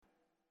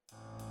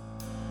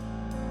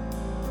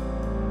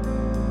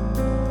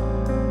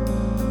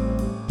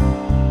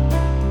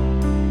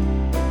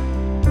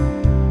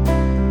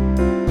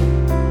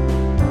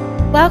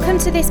Welcome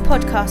to this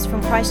podcast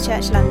from Christ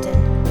Church London.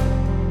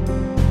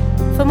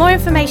 For more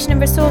information and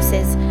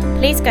resources,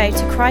 please go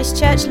to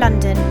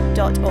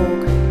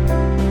christchurchlondon.org.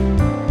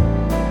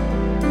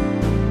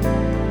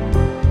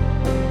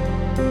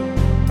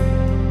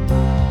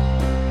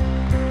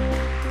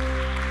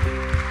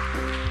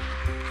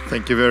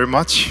 Thank you very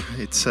much.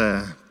 It's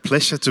a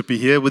pleasure to be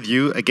here with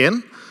you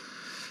again.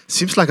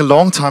 Seems like a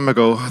long time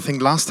ago. I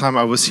think last time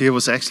I was here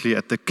was actually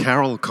at the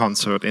Carol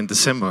concert in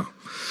December.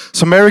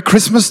 So Merry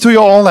Christmas to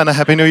you all and a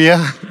Happy New Year.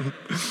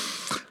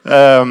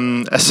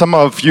 As some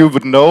of you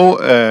would know,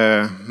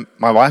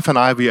 my wife and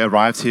I, we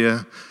arrived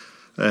here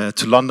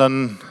to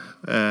London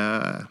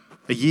a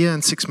year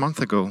and 6 months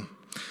ago.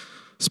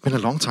 It's been a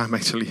long time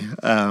actually.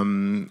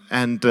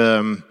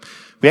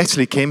 We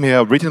actually came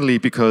here originally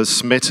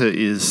because Mette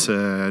is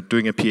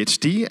doing a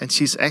PhD and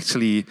she's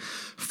actually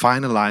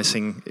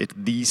finalizing it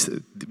these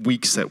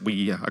weeks that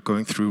we are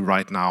going through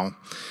right now.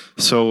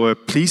 So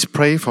please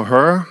pray for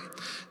her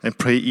and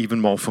pray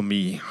even more for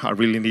me. I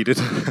really need it.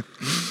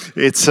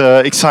 It's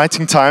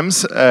exciting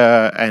times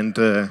and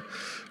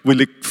we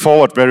look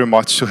forward very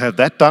much to have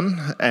that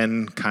done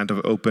and kind of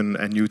open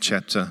a new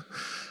chapter.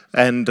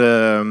 And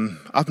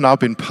I've now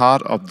been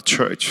part of the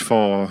church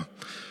for,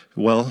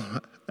 well,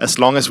 as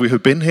long as we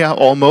have been here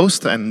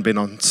almost, and been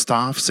on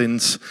staff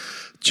since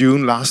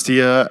June last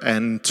year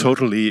and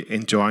totally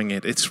enjoying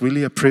it. It's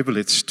really a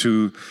privilege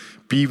to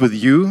be with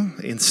you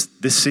in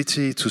this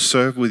city, to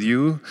serve with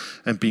you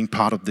and being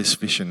part of this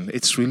vision.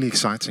 It's really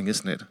exciting,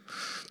 isn't it?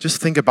 Just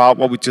think about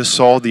what we just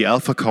saw, the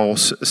Alpha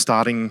course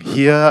starting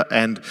here,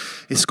 and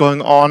it's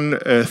going on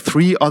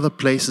 3 other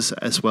places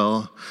as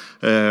well.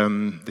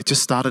 They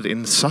just started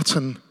in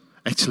Sutton,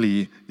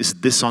 actually, is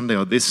this Sunday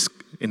or this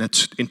in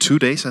 2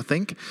 days, I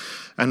think.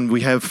 And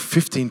we have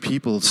 15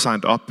 people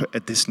signed up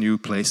at this new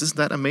place. Isn't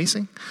that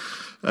amazing?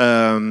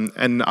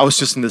 And I was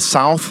just in the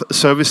South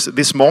service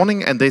this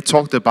morning, and they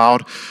talked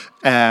about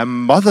a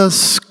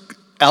Mothers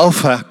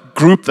Alpha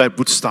group that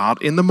would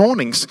start in the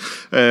mornings,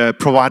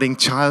 providing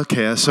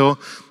childcare. So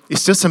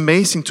it's just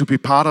amazing to be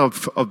part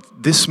of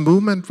this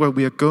movement where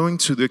we are going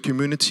to the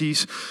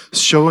communities,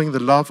 showing the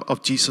love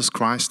of Jesus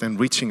Christ and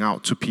reaching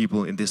out to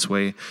people in this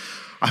way.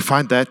 I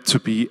find that to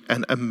be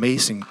an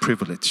amazing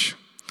privilege.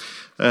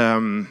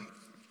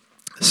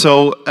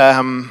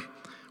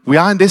 We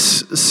are in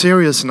this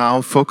series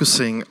now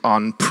focusing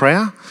on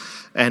prayer,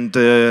 and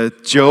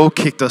Joe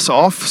kicked us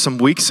off some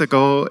weeks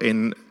ago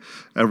in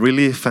a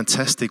really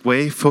fantastic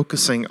way,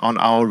 focusing on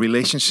our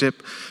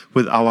relationship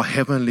with our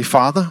Heavenly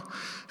Father,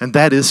 and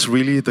that is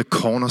really the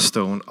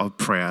cornerstone of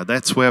prayer.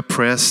 That's where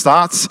prayer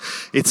starts.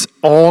 It's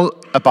all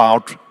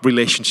about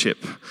relationship.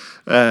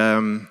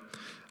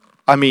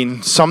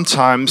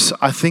 Sometimes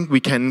I think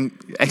we can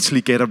actually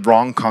get a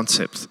wrong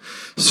concept.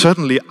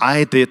 Certainly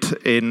I did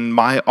in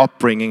my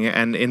upbringing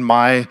and in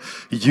my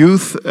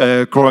youth,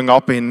 growing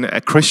up in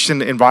a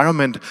Christian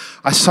environment.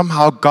 I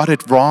somehow got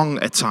it wrong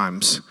at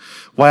times,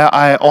 where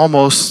I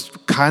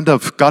almost kind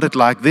of got it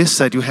like this,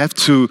 that you have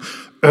to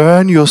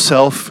earn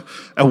yourself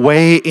a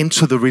way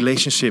into the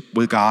relationship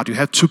with God. You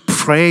have to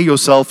pray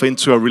yourself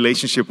into a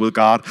relationship with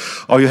God,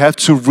 or you have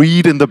to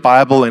read in the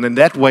Bible and in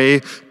that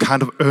way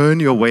kind of earn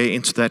your way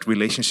into that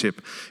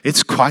relationship.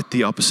 It's quite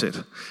the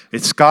opposite.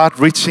 It's God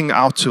reaching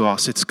out to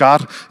us. It's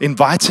God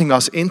inviting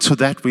us into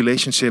that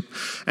relationship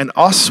and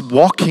us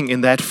walking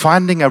in that,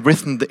 finding a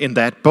rhythm in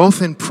that,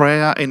 both in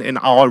prayer and in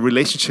our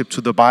relationship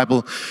to the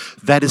Bible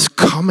that is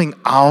coming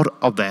out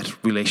of that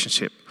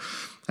relationship.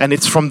 And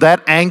it's from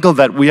that angle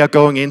that we are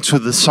going into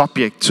the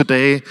subject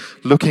today,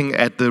 looking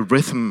at the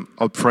rhythm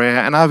of prayer.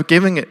 And I've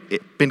been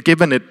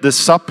given it the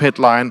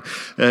subheadline,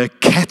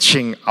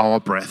 Catching Our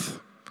Breath.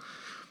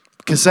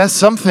 Because there's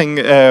something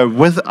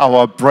with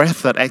our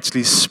breath that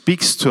actually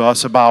speaks to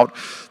us about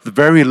the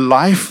very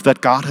life that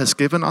God has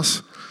given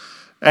us.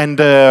 And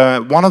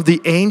one of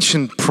the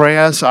ancient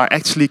prayers are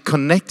actually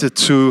connected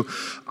to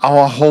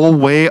our whole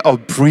way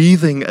of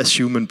breathing as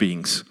human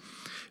beings.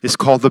 It's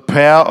called the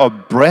prayer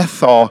of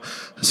breath, or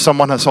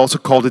someone has also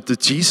called it the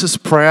Jesus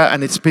prayer,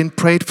 and it's been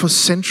prayed for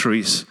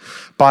centuries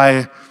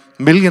by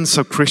millions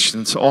of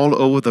Christians all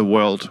over the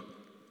world.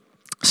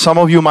 Some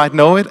of you might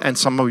know it, and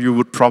some of you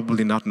would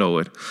probably not know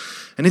it.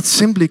 And it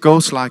simply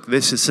goes like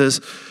this. It says,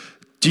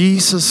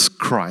 Jesus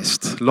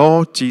Christ,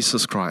 Lord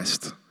Jesus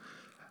Christ,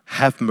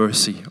 have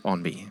mercy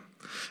on me.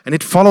 And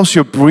it follows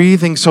your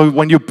breathing. So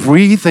when you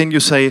breathe in,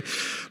 you say,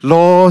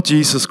 Lord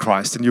Jesus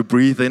Christ. And you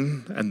breathe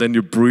in, and then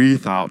you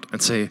breathe out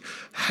and say,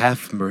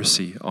 have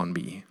mercy on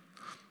me.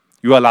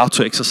 You are allowed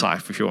to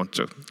exercise if you want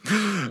to.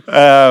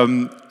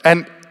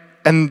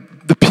 And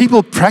the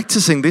people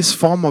practicing this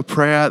form of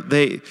prayer,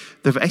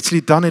 they've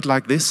actually done it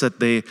like this, that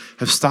they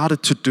have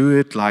started to do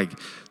it like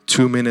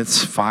 2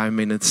 minutes, 5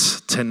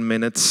 minutes, 10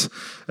 minutes,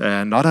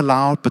 not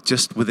aloud, but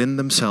just within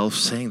themselves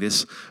saying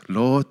this,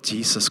 Lord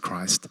Jesus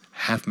Christ,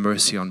 have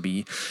mercy on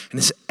me. And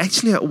it's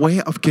actually a way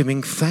of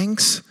giving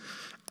thanks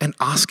and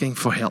asking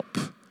for help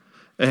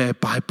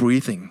by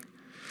breathing.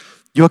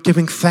 You're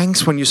giving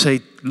thanks when you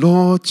say,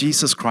 Lord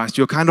Jesus Christ.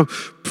 You're kind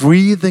of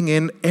breathing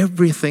in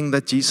everything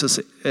that Jesus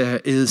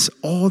is,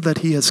 all that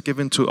he has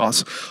given to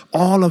us,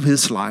 all of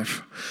his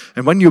life.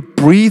 And when you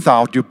breathe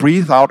out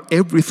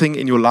everything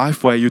in your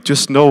life where you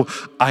just know,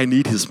 I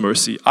need his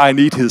mercy, I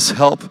need his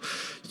help.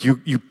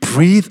 You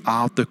breathe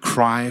out the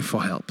cry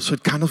for help. So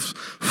it kind of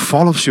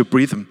follows your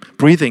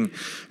breathing.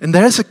 And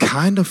there's a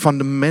kind of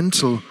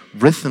fundamental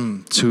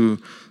rhythm to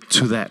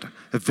that,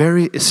 a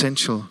very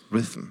essential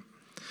rhythm.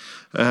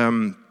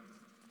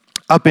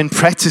 I've been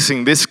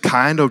practicing this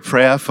kind of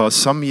prayer for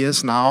some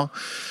years now,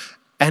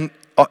 and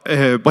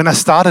when I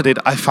started it,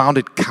 I found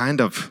it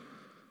kind of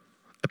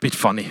a bit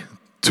funny,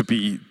 to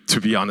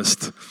be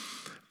honest.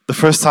 The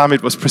first time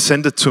it was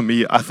presented to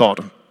me, I thought,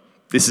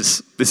 this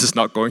is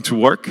not going to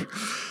work.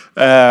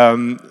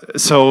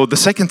 So the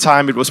second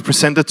time it was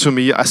presented to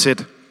me, I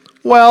said,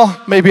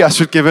 well, maybe I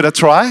should give it a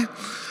try.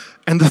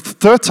 And the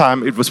third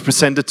time it was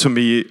presented to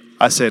me,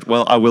 I said,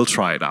 well, I will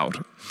try it out.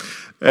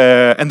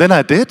 And then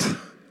I did,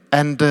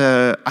 and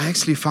I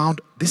actually found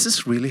this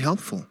is really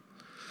helpful.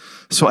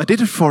 So I did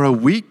it for a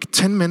week,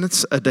 10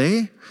 minutes a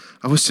day.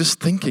 I was just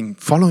thinking,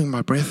 following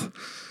my breath,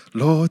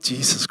 Lord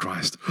Jesus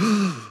Christ,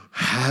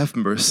 have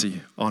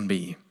mercy on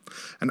me.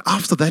 And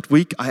after that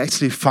week, I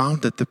actually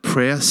found that the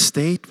prayer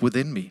stayed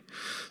within me.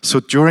 So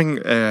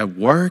during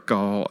work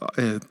or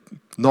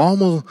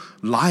normal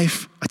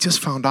life, I just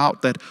found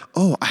out that,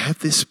 I have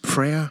this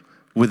prayer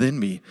within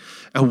me,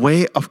 a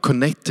way of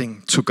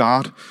connecting to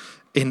God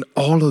in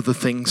all of the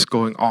things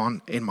going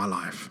on in my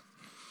life.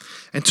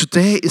 And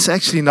today is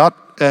actually not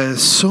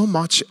so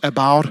much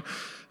about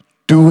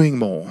doing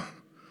more,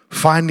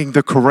 finding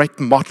the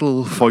correct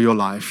model for your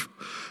life.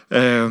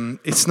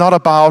 It's not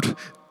about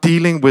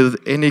dealing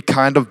with any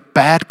kind of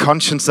bad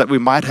conscience that we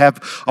might have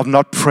of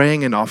not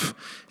praying enough.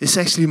 It's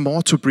actually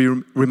more to be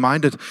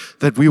reminded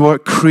that we were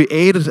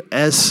created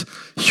as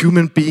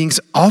human beings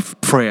of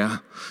prayer.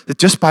 That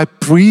just by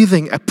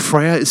breathing, a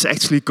prayer is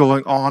actually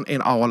going on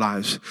in our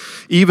lives.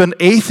 Even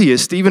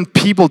atheists, even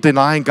people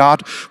denying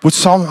God would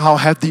somehow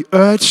have the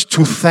urge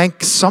to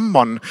thank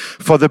someone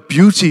for the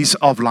beauties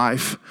of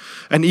life.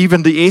 And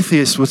even the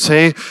atheist would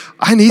say,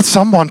 I need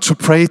someone to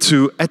pray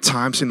to at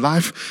times in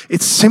life.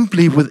 It's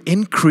simply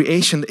within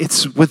creation,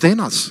 it's within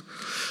us.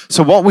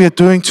 So what we are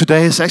doing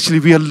today is actually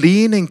we are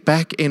leaning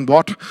back in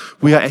what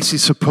we are actually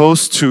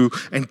supposed to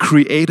and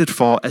created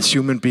for as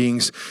human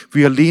beings.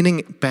 We are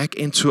leaning back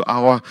into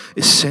our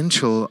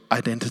essential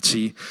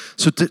identity.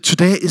 So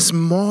today is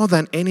more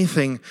than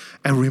anything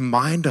a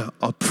reminder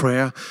of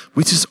prayer,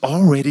 which is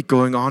already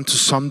going on to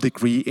some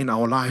degree in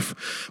our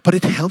life. But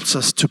it helps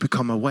us to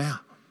become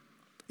aware.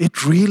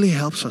 It really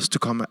helps us to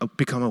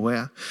become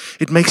aware.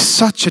 It makes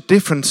such a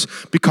difference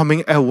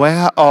becoming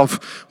aware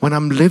of when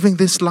I'm living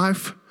this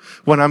life,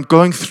 when I'm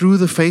going through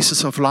the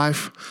phases of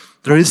life,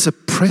 there is a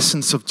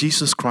presence of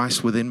Jesus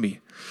Christ within me.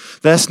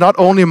 There's not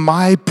only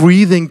my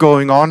breathing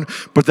going on,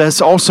 but there's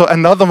also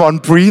another one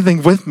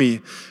breathing with me.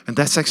 And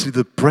that's actually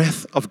the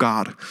breath of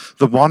God,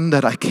 the one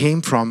that I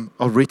came from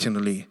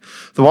originally,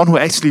 the one who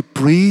actually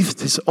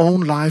breathed his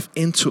own life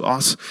into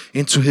us,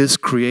 into his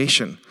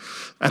creation.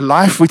 A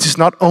life which is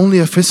not only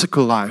a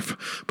physical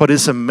life, but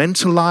it's a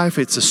mental life,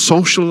 it's a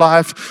social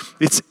life,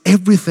 it's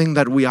everything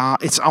that we are.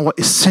 It's our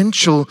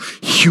essential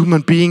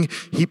human being.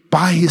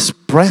 By his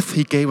breath,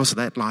 he gave us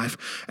that life.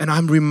 And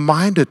I'm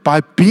reminded, by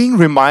being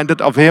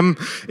reminded of him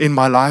in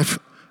my life,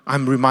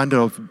 I'm reminded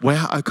of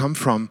where I come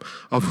from,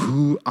 of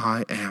who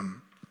I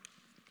am.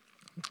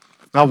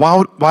 Now,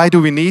 why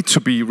do we need to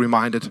be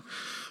reminded?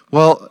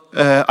 Well,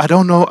 I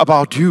don't know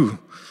about you,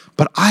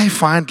 but I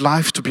find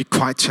life to be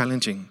quite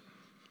challenging.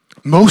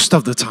 Most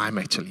of the time,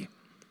 actually.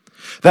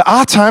 There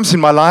are times in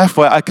my life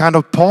where I kind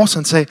of pause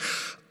and say,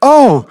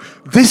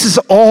 this is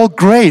all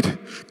great.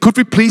 Could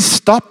we please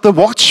stop the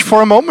watch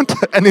for a moment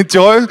and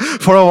enjoy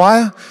for a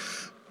while?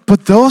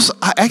 But those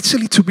are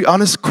actually, to be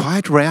honest,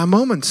 quite rare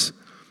moments.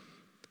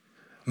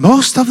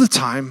 Most of the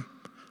time,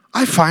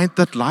 I find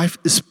that life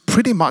is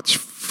pretty much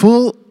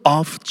full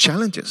of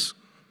challenges.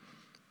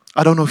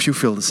 I don't know if you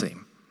feel the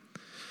same.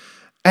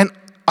 And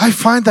I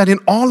find that in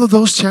all of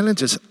those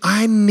challenges,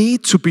 I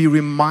need to be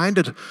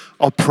reminded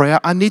of prayer.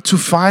 I need to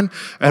find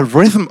a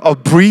rhythm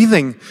of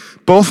breathing,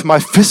 both my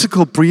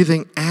physical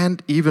breathing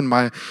and even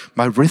my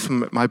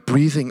rhythm, my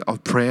breathing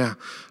of prayer.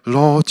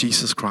 Lord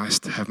Jesus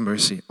Christ, have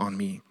mercy on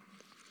me.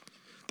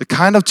 The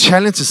kind of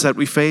challenges that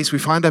we face, we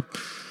find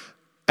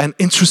an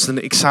interesting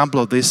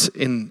example of this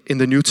in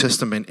the New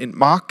Testament. In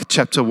Mark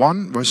chapter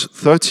 1, verse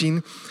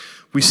 13,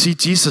 we see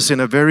Jesus in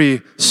a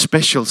very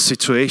special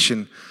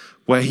situation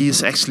where he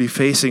is actually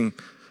facing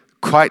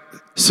quite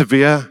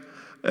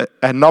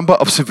a number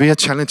of severe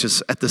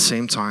challenges at the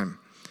same time.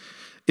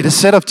 It is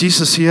said of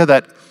Jesus here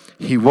that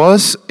he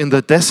was in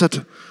the desert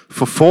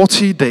for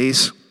 40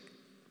 days.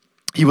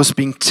 He was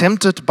being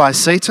tempted by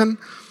Satan,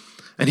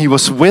 and he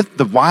was with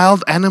the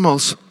wild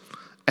animals,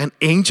 and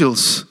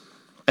angels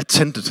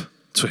attended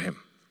to him.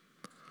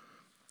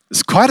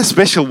 It's quite a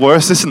special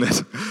verse, isn't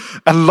it?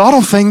 A lot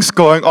of things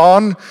going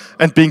on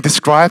and being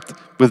described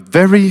with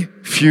very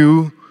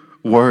few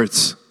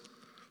words.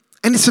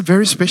 And it's a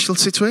very special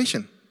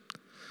situation.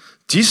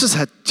 Jesus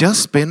had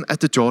just been at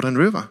the Jordan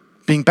River,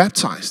 being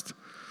baptized.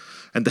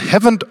 And the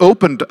heaven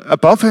opened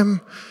above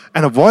him,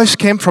 and a voice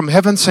came from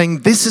heaven saying,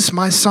 "This is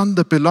my Son,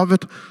 the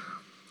beloved,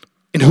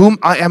 in whom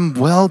I am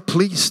well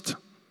pleased."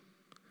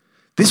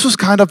 This was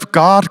kind of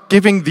God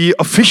giving the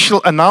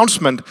official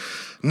announcement.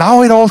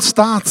 Now it all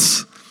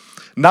starts.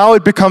 Now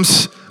it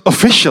becomes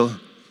official.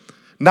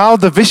 Now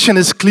the vision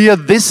is clear.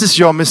 This is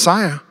your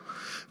Messiah.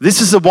 This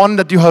is the one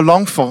that you have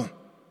longed for.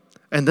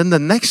 And then the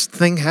next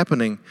thing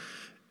happening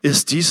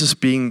is Jesus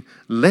being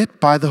led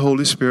by the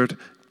Holy Spirit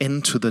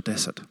into the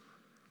desert.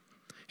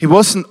 He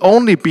wasn't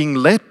only being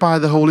led by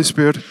the Holy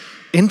Spirit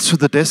into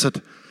the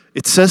desert.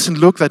 It says in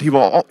Luke that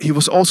he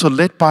was also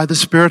led by the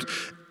Spirit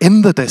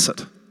in the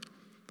desert.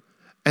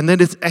 And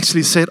then it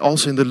actually said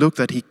also in the Luke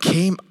that he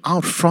came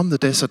out from the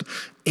desert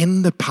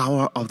in the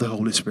power of the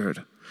Holy Spirit.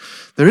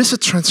 There is a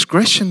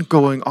transgression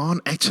going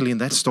on actually in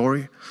that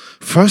story.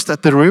 First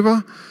at the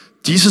river,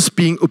 Jesus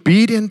being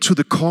obedient to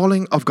the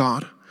calling of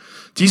God.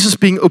 Jesus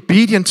being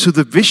obedient to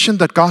the vision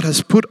that God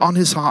has put on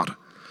his heart.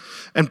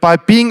 And by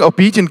being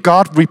obedient,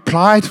 God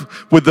replied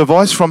with the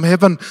voice from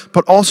heaven,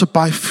 but also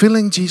by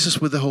filling Jesus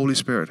with the Holy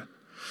Spirit.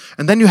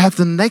 And then you have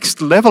the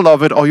next level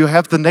of it, or you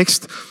have the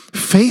next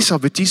phase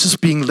of it, Jesus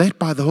being led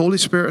by the Holy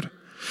Spirit.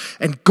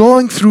 And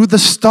going through the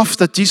stuff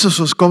that Jesus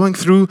was going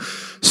through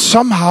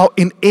somehow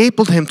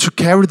enabled him to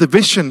carry the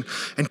vision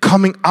and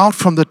coming out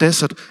from the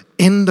desert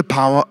in the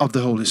power of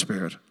the Holy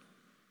Spirit.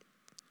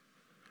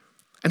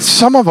 And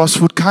some of us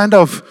would kind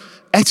of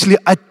actually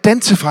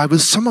identify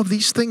with some of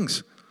these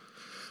things.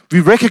 We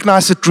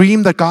recognize the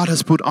dream that God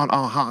has put on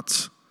our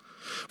hearts.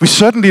 We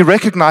certainly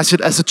recognize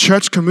it as a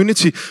church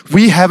community.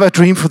 We have a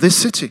dream for this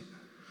city.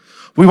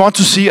 We want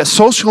to see a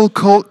social,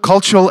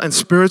 cultural, and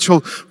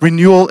spiritual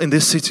renewal in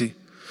this city.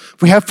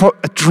 We have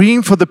a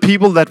dream for the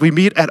people that we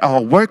meet at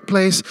our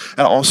workplace,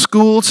 at our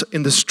schools,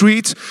 in the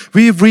streets.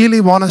 We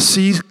really want to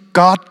see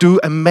God do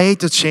a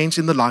major change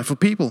in the life of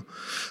people.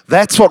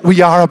 That's what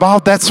we are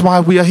about. That's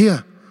why we are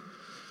here.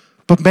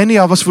 But many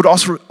of us would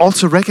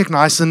also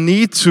recognize the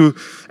need to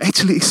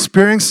actually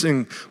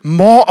experiencing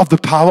more of the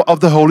power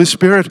of the Holy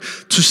Spirit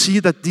to see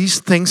that these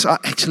things are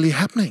actually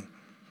happening.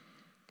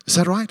 Is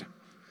that right?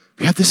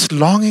 We have this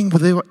longing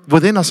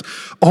within us.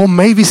 Or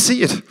may we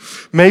see it.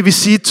 May we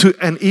see it to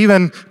an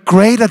even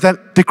greater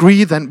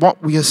degree than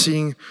what we are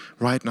seeing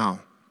right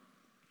now.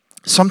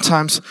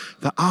 Sometimes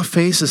there are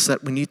phases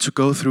that we need to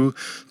go through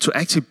to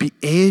actually be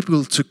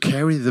able to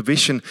carry the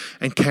vision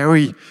and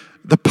carry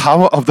the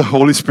power of the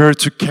Holy Spirit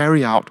to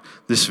carry out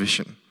this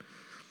vision.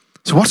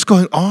 So what's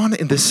going on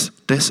in this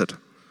desert?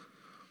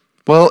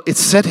 Well,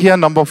 it's said here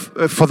number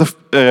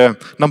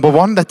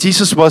one that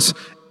Jesus was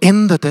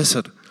in the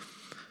desert.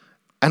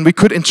 And we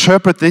could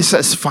interpret this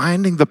as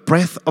finding the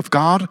breath of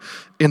God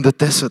in the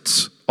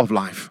deserts of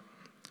life.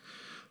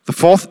 The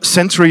 4th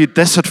century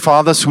desert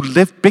fathers who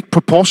lived big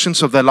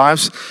proportions of their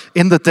lives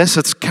in the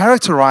deserts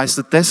characterized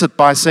the desert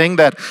by saying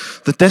that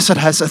the desert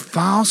has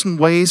 1,000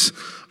 ways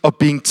of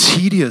being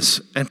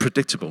tedious and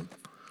predictable.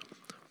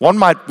 One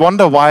might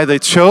wonder why they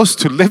chose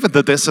to live in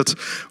the desert,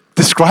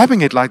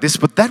 describing it like this,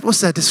 but that was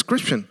their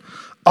description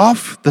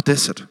of the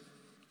desert.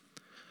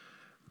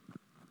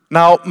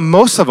 Now,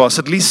 most of us,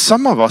 at least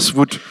some of us,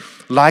 would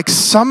like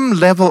some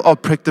level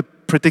of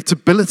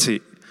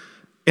predictability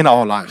in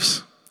our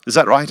lives. Is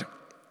that right?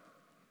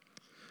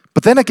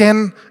 But then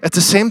again, at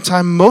the same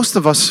time, most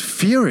of us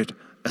fear it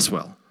as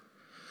well.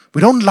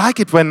 We don't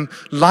like it when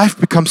life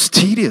becomes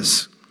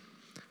tedious.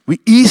 We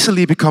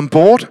easily become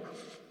bored,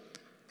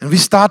 and we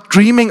start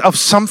dreaming of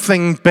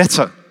something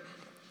better.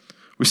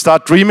 We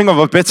start dreaming of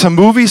a better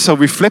movie, so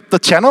we flip the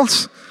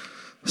channels.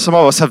 Some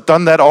of us have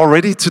done that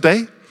already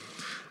today.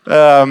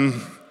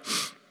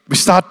 We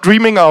start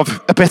dreaming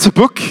of a better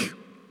book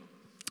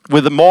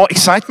with more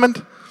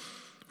excitement.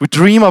 We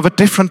dream of a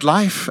different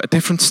life, a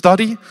different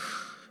study,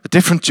 a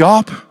different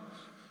job,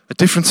 a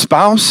different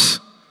spouse,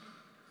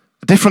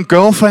 a different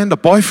girlfriend, a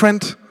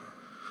boyfriend,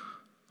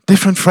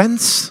 different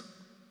friends.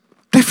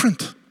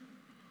 Different.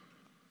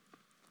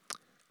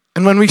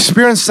 And when we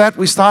experience that,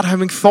 we start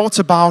having thoughts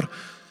about,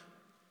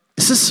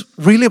 is this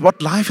really what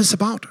life is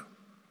about?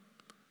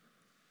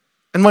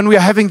 And when we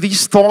are having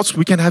these thoughts,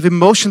 we can have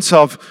emotions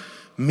of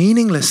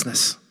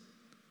meaninglessness.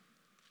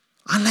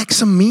 I lack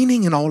some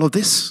meaning in all of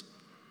this.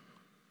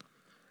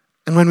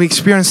 And when we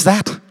experience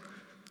that,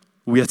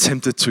 we are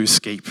tempted to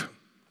escape.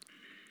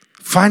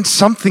 Find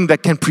something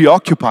that can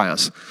preoccupy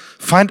us.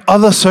 Find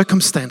other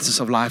circumstances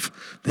of life.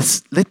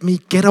 Let me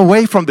get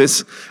away from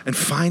this and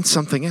find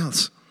something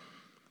else.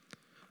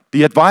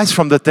 The advice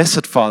from the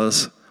desert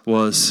fathers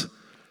was,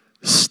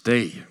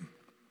 stay.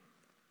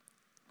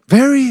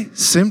 Very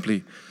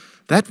simply,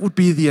 that would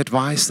be the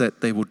advice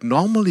that they would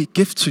normally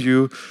give to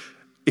you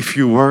if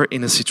you were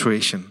in a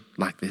situation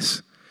like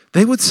this.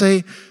 They would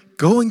say,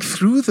 going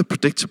through the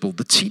predictable,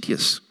 the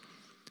tedious,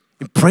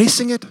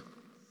 embracing it,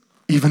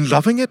 even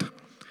loving it,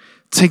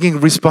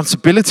 taking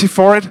responsibility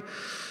for it,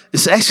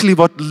 is actually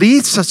what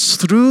leads us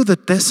through the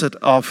desert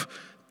of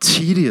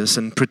tedious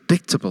and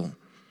predictable.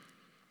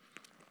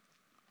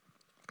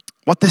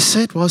 What they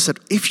said was that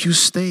if you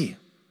stay,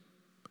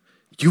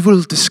 you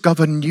will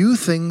discover new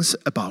things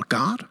about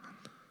God,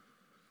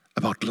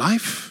 about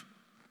life,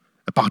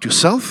 about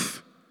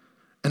yourself,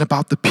 and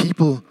about the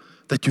people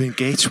that you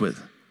engage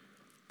with.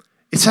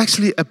 It's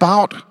actually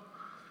about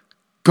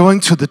going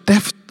to the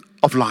depth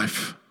of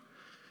life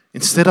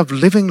instead of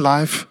living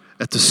life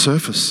at the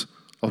surface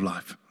of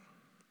life.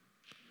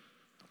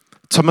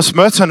 Thomas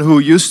Merton, who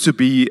used to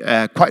be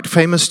a quite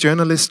famous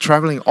journalist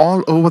traveling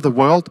all over the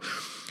world,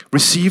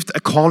 received a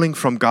calling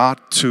from God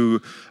to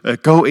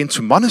go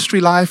into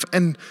monastery life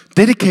and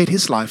dedicate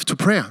his life to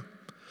prayer.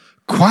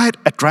 Quite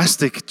a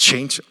drastic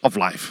change of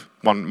life,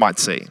 one might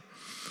say.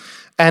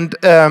 And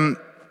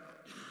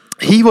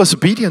he was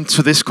obedient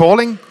to this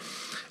calling,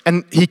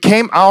 and he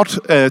came out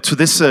to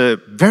this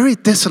very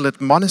desolate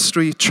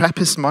monastery,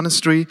 Trappist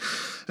monastery,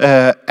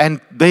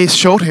 and they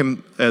showed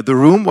him the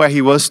room where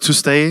he was to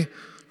stay,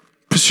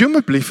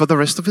 presumably for the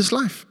rest of his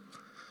life.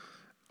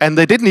 And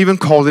they didn't even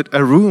call it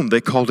a room,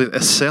 they called it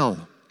a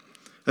cell.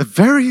 A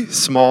very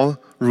small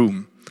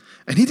room.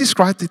 And he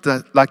described it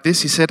like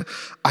this. He said,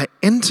 I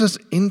entered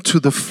into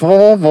the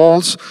four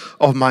walls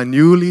of my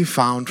newly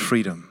found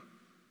freedom.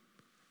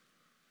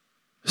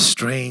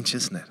 Strange,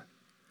 isn't it?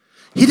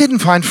 He didn't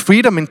find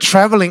freedom in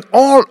traveling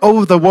all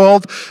over the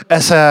world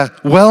as a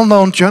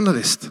well-known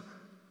journalist.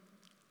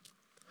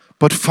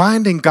 But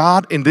finding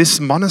God in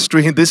this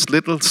monastery, in this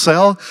little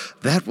cell,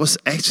 that was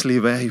actually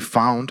where he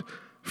found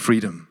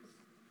freedom.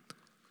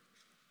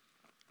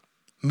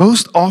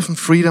 Most often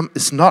freedom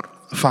is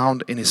not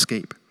found in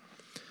escape.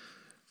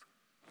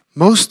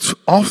 Most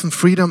often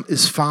freedom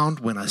is found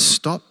when I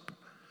stop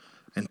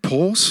and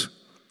pause,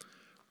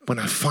 when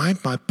I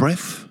find my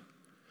breath,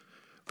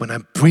 when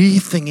I'm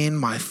breathing in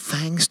my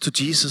thanks to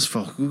Jesus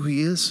for who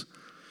he is,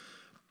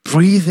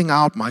 breathing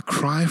out my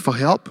cry for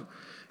help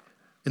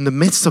in the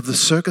midst of the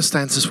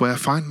circumstances where I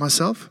find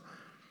myself,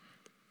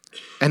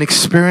 and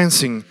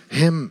experiencing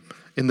him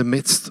in the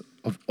midst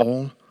of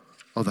all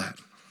of that.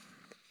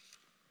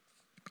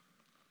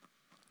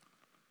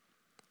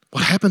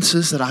 What happens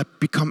is that I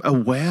become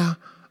aware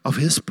of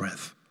his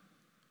breath.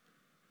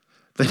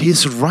 That he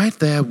is right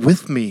there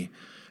with me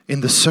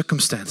in the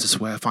circumstances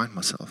where I find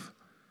myself.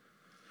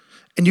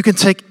 And you can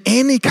take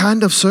any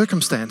kind of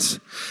circumstance.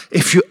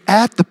 If you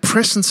add the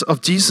presence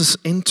of Jesus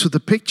into the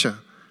picture,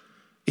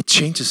 it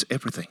changes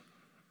everything.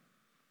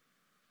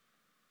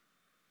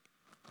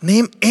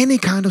 Name any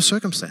kind of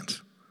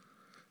circumstance.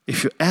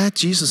 If you add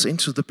Jesus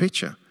into the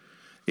picture,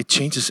 it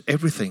changes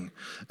everything.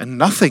 And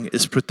nothing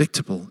is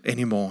predictable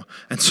anymore.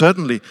 And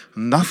certainly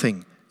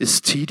nothing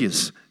is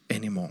tedious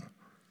anymore.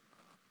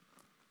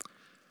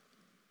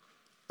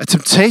 A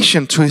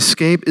temptation to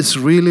escape is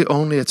really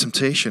only a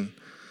temptation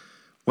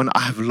when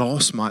I have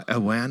lost my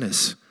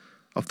awareness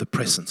of the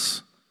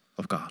presence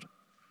of God.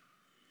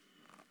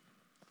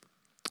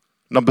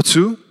 Number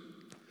 2,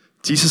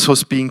 Jesus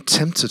was being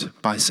tempted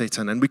by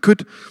Satan. And we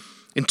could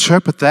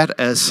interpret that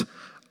as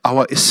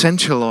our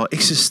essential or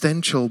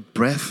existential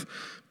breath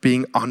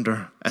being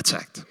under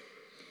attack.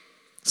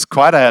 It's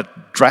quite a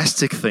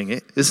drastic thing,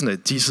 isn't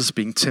it? Jesus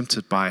being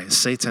tempted by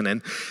Satan.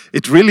 And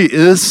it really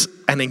is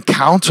an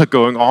encounter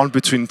going on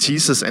between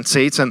Jesus and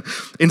Satan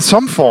in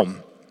some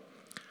form.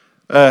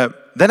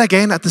 Then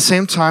again, at the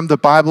same time, the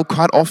Bible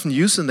quite often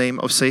uses the name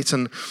of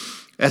Satan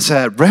as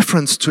a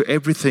reference to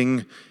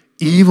everything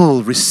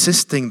evil,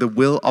 resisting the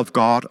will of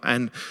God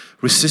and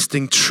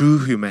resisting true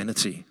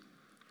humanity.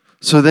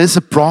 So there's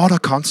a broader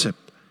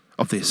concept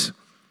of this.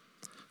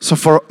 So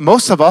for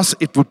most of us,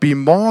 it would be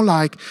more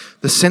like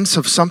the sense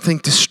of something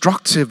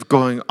destructive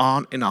going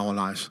on in our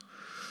lives.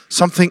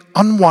 Something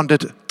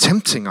unwanted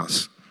tempting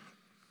us.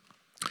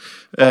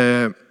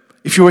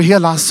 If you were here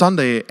last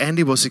Sunday,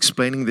 Andy was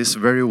explaining this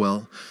very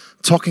well,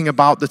 talking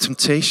about the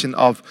temptation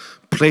of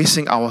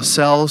placing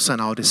ourselves and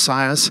our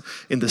desires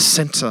in the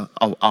center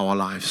of our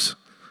lives.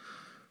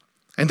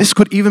 And this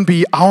could even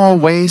be our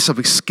ways of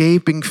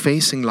escaping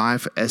facing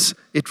life as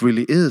it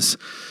really is.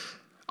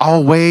 Our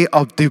way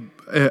of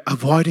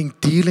avoiding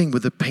dealing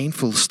with the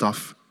painful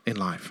stuff in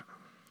life.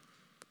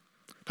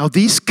 Now,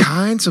 these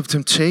kinds of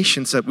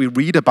temptations that we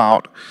read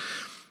about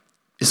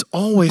is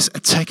always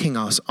attacking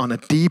us on a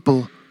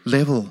deeper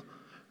level.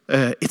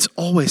 It's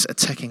always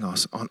attacking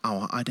us on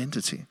our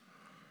identity.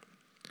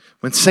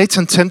 When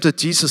Satan tempted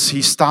Jesus,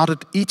 he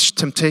started each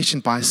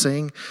temptation by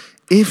saying,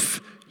 "If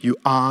you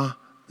are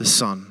the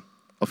Son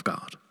of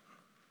God."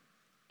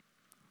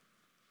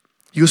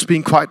 He was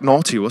being quite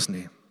naughty, wasn't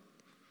he?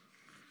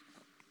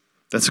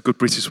 That's a good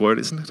British word,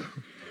 isn't it?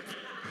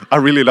 I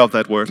really love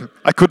that word.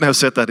 I couldn't have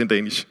said that in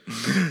Danish.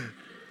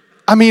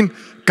 I mean,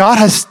 God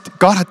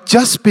had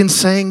just been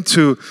saying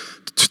to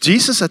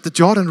Jesus at the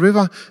Jordan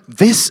River,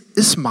 "This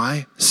is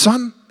my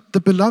Son, the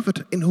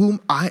beloved, in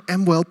whom I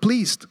am well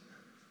pleased."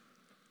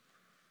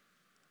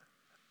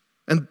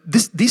 And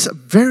these are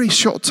very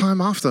short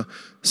time after,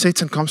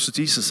 Satan comes to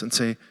Jesus and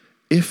say,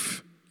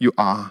 "If you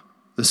are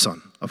the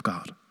Son of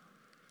God."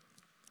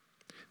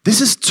 This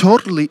is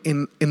totally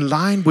in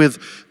line with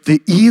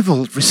the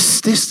evil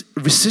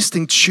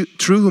resisting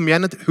true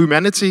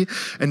humanity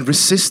and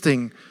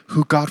resisting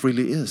who God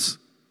really is,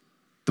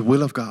 the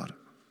will of God.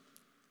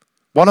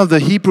 One of the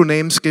Hebrew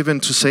names given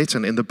to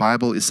Satan in the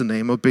Bible is the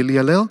name of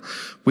Belial,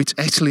 which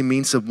actually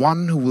means the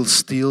one who will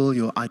steal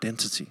your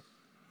identity.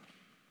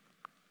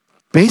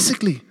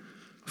 Basically,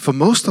 for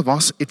most of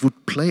us, it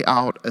would play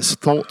out as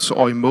thoughts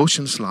or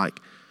emotions like,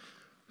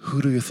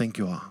 who do you think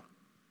you are?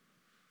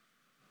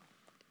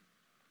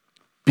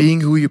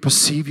 Being who you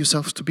perceive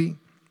yourself to be,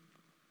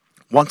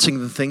 wanting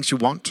the things you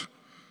want,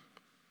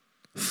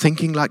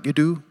 thinking like you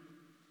do,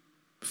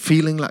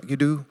 feeling like you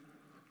do,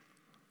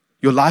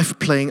 your life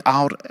playing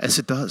out as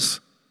it does.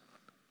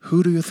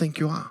 Who do you think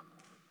you are?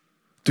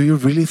 Do you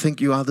really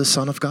think you are the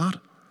Son of God?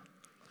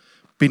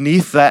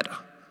 Beneath that,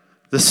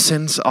 the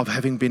sense of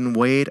having been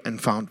weighed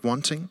and found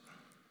wanting.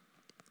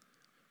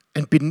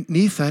 And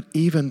beneath that,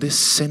 even this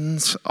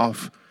sense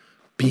of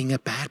being a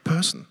bad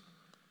person.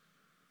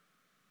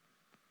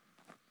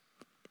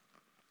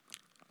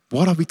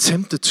 What are we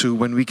tempted to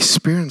when we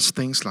experience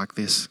things like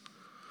this?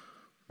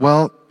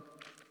 Well,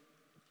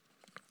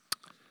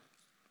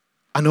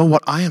 I know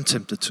what I am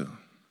tempted to.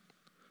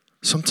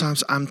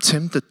 Sometimes I'm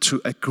tempted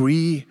to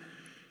agree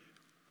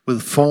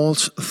with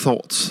false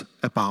thoughts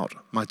about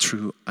my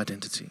true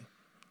identity.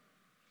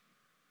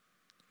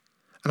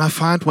 And I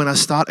find when I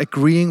start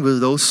agreeing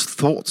with those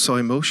thoughts or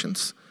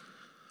emotions,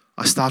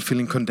 I start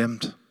feeling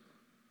condemned.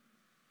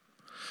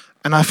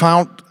 And I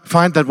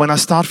find that when I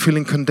start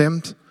feeling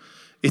condemned,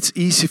 it's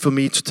easy for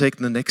me to take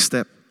the next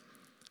step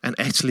and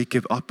actually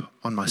give up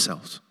on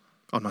myself.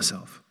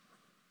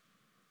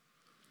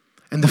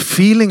 And the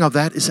feeling of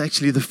that is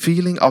actually the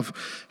feeling of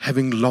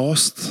having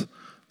lost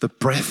the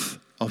breath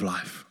of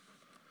life.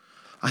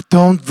 I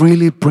don't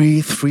really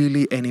breathe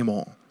freely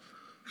anymore.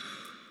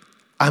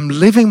 I'm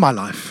living my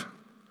life.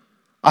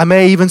 I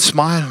may even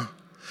smile.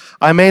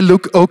 I may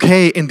look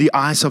okay in the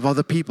eyes of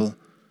other people.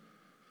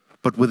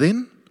 But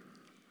within,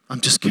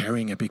 I'm just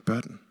carrying a big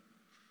burden.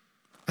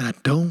 And I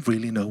don't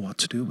really know what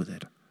to do with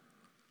it.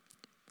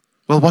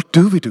 Well, what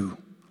do we do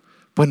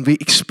when we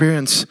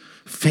experience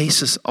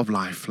phases of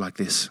life like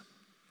this?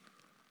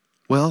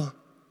 Well,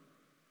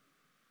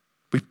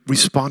 we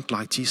respond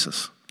like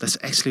Jesus. That's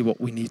actually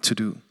what we need to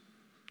do.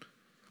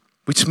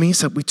 Which means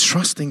that we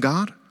trust in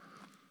God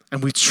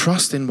and we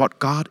trust in what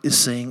God is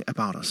saying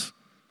about us.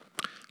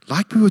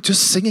 Like we were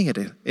just singing it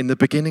in the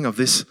beginning of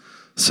this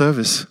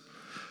service.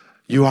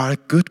 You are a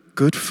good,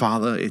 good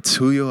Father. It's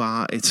who you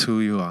are. It's who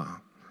you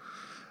are.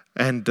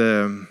 And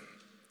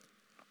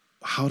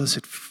how does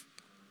it?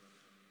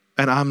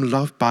 And I'm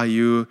loved by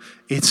you.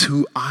 It's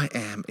who I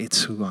am.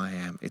 It's who I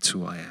am. It's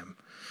who I am.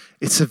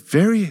 It's a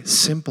very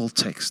simple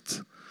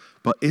text,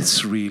 but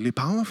it's really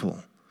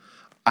powerful.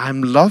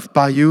 I'm loved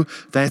by you.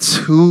 That's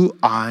who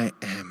I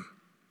am.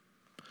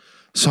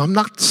 So I'm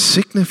not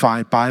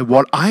signified by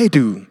what I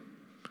do.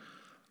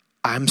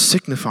 I'm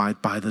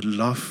signified by the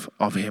love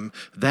of Him.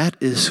 That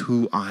is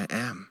who I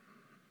am.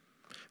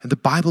 And the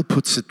Bible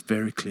puts it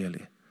very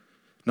clearly.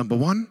 Number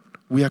one,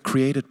 we are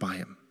created by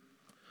Him.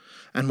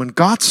 And when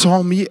God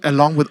saw me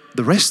along with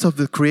the rest of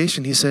the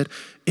creation, He said,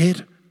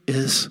 it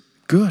is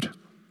good.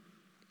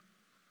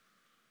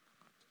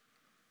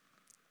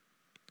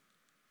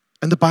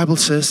 And the Bible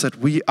says that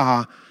we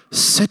are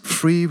set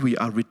free, we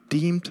are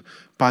redeemed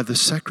by the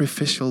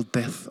sacrificial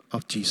death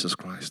of Jesus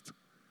Christ.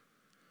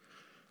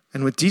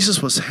 And when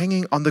Jesus was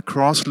hanging on the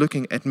cross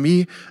looking at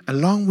me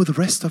along with the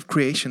rest of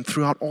creation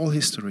throughout all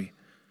history,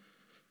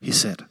 He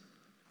said,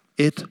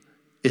 it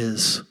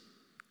is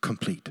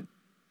complete.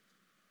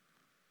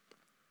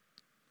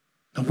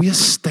 Now we are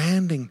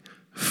standing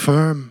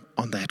firm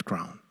on that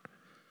ground.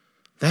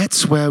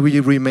 That's where we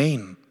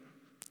remain.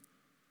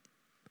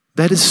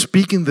 That is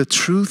speaking the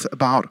truth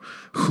about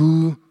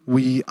who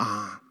we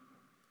are.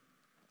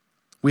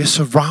 We are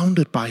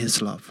surrounded by His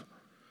love.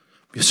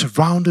 We are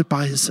surrounded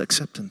by His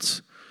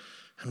acceptance.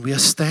 And we are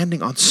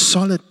standing on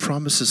solid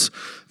promises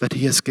that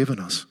He has given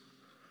us.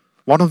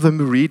 One of them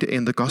we read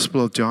in the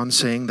Gospel of John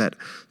saying that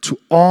to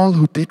all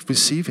who did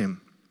receive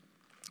Him,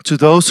 to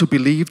those who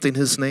believed in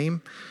His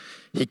name,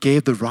 He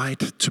gave the right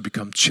to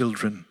become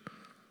children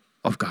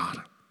of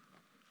God.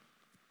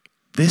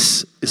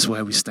 This is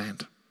where we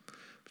stand.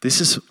 This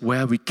is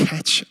where we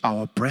catch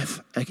our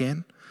breath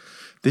again.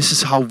 This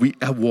is how we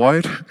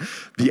avoid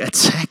the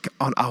attack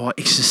on our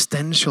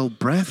existential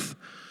breath.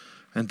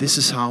 And this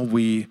is how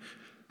we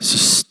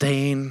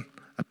sustain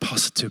a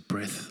positive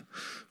breath.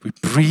 We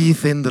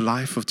breathe in the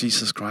life of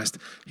Jesus Christ.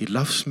 He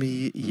loves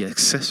me. He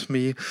accepts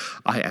me.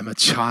 I am a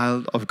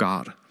child of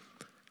God.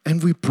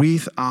 And we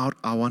breathe out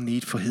our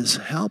need for His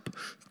help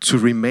to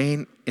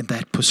remain in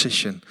that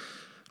position,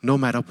 no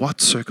matter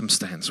what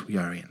circumstance we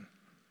are in.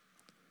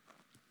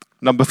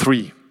 Number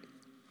 3.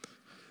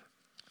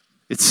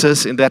 It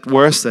says in that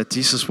verse that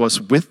Jesus was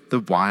with the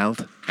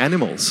wild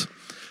animals.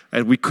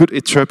 And we could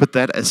interpret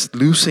that as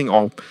losing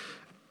or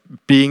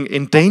being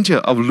in danger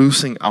of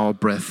losing our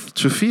breath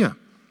to fear.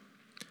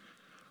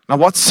 Now,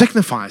 what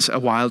signifies a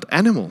wild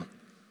animal?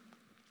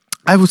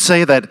 I would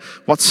say that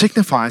what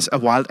signifies a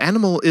wild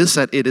animal is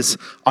that it is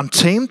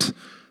untamed,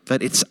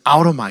 that it's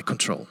out of my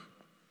control.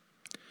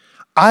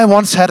 I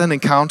once had an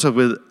encounter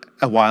with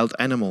a wild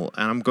animal,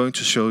 and I'm going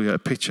to show you a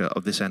picture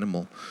of this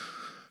animal.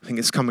 I think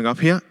it's coming up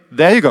here.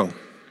 There you go.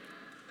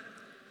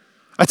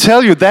 I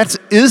tell you, that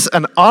is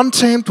an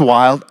untamed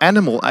wild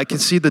animal. I can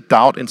see the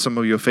doubt in some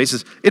of your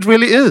faces. It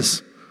really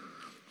is.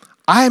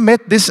 I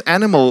met this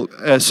animal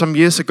some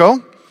years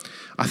ago.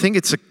 I think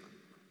it's a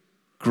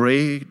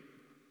gray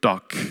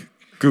duck,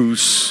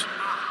 goose,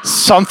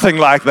 something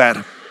like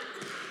that.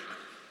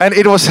 And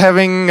it was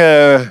having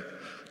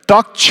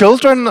duck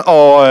children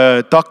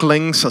or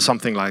ducklings or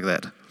something like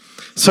that.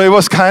 So it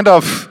was kind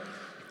of,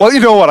 well, you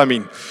know what I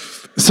mean.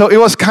 So it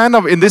was kind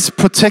of in this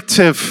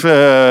protective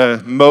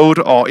mode,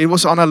 or it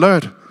was on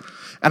alert.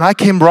 And I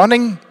came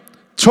running,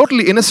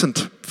 totally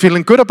innocent,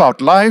 feeling good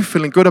about life,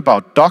 feeling good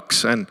about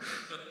ducks and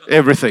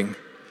everything.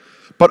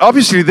 But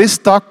obviously this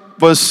duck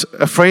was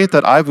afraid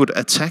that I would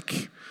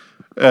attack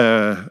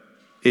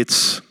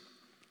its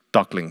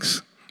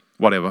ducklings,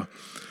 whatever.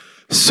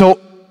 So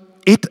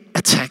it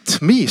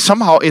attacked me.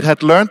 Somehow it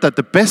had learned that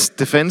the best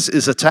defense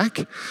is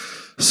attack.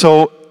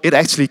 So it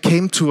actually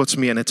came towards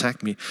me and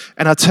attacked me.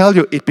 And I tell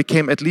you, it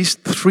became at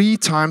least 3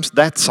 times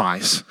that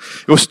size.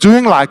 It was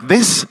doing like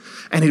this,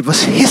 and it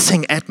was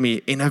hissing at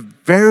me in a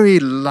very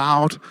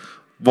loud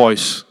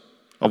voice,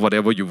 or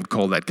whatever you would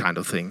call that kind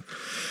of thing.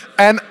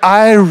 And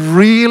I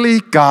really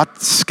got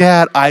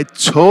scared. I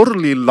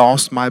totally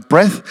lost my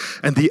breath,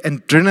 and the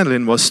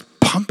adrenaline was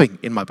pumping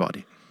in my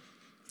body.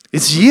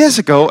 It's years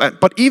ago,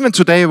 but even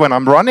today when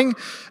I'm running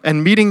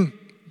and meeting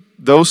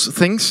those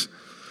things,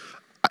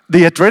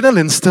 the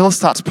adrenaline still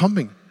starts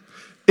pumping.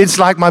 It's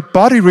like my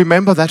body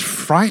remembers that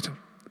fright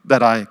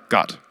that I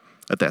got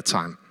at that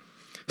time.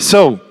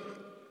 So,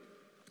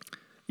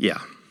 yeah.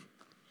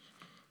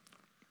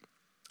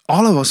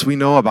 All of us, we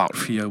know about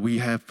fear. We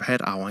have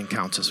had our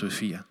encounters with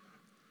fear.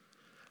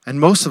 And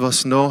most of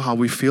us know how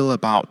we feel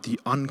about the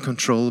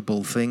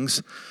uncontrollable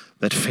things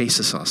that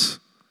faces us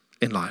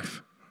in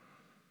life.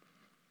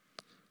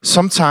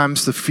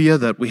 Sometimes the fear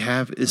that we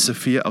have is the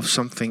fear of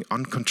something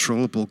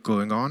uncontrollable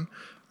going on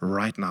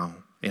right now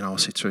in our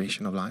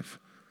situation of life.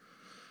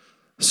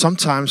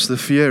 Sometimes the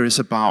fear is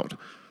about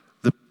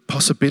the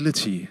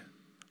possibility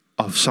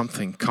of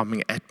something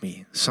coming at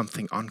me,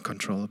 something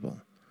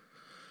uncontrollable.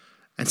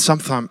 And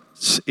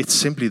sometimes it's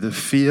simply the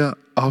fear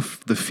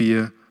of the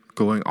fear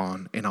going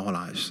on in our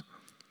lives.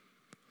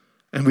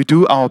 And we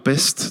do our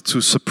best to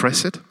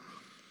suppress it,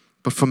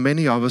 but for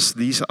many of us,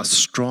 these are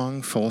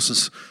strong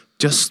forces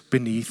just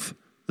beneath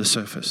the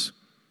surface.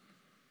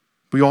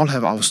 We all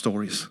have our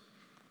stories.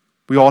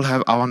 We all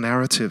have our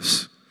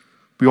narratives.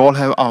 We all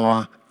have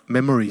our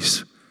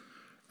memories.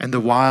 And the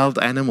wild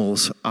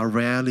animals are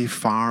rarely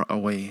far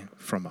away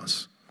from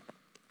us.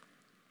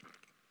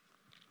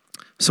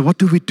 So what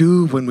do we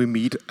do when we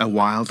meet a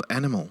wild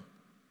animal?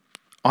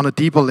 On a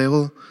deeper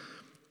level,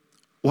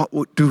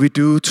 what do we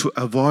do to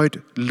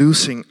avoid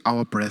losing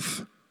our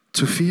breath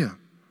to fear?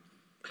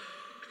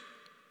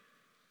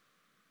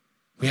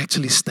 We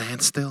actually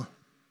stand still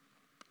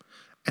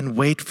and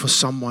wait for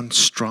someone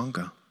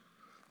stronger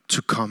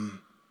to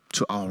come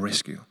to our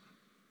rescue.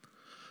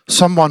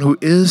 Someone who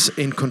is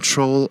in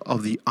control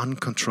of the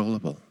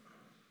uncontrollable.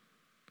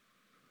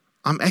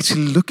 I'm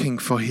actually looking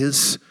for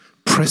his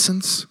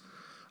presence.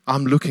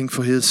 I'm looking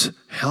for his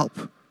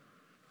help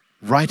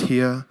right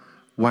here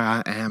where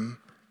I am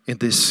in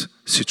this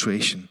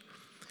situation.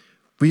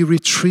 We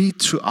retreat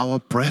to our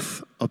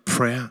breath of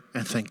prayer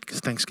and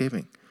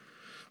thanksgiving.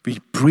 We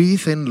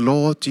breathe in,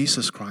 Lord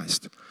Jesus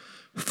Christ,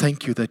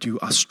 thank you that you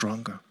are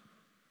stronger.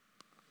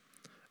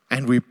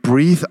 And we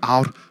breathe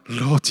out,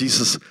 Lord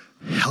Jesus,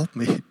 help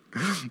me.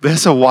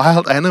 There's a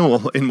wild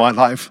animal in my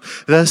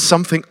life. There's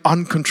something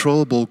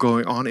uncontrollable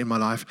going on in my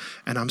life,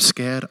 and I'm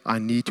scared. I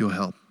need your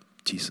help,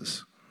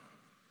 Jesus.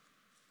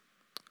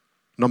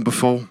 Number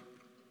 4,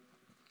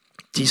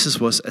 Jesus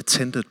was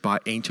attended by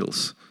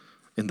angels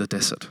in the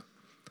desert.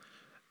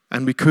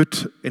 And we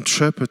could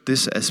interpret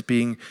this as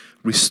being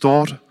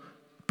restored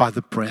by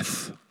the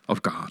breath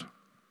of God.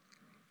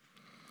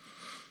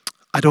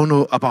 I don't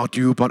know about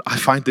you, but I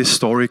find this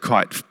story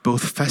quite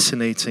both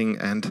fascinating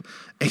and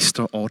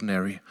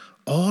extraordinary.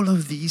 All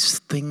of these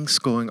things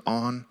going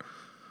on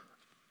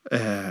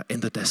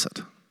in the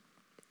desert.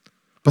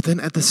 But then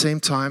at the same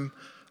time,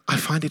 I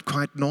find it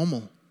quite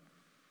normal.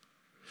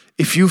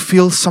 If you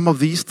feel some of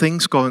these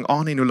things going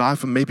on in your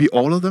life, and maybe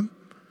all of them,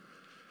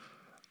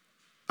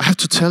 I have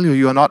to tell you,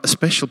 you are not a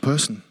special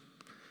person.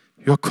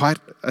 You're quite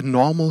a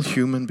normal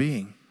human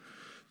being.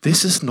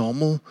 This is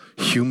normal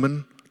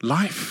human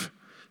life,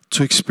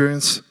 to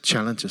experience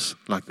challenges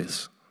like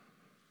this.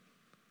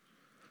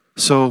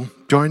 So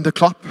join the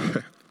club.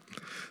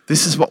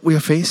 This is what we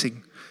are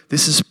facing.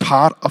 This is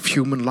part of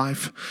human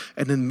life.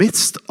 And in the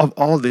midst of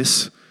all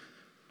this,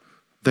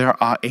 there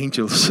are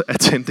angels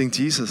attending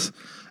Jesus.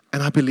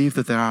 And I believe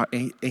that there are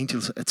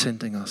angels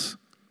attending us.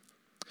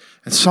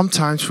 And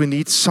sometimes we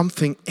need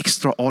something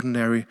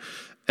extraordinary,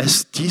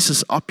 as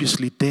Jesus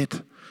obviously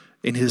did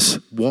in his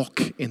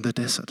walk in the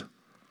desert.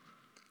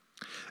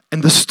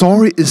 And the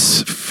story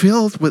is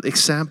filled with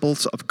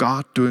examples of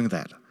God doing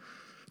that.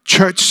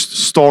 Church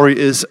story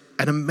is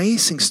an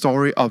amazing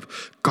story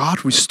of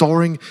God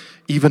restoring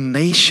even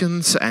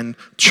nations and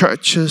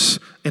churches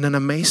in an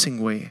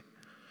amazing way.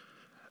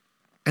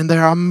 And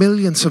there are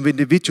millions of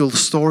individual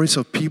stories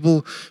of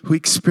people who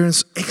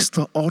experience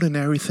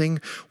extraordinary thing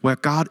where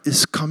God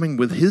is coming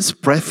with His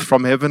breath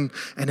from heaven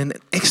and in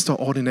an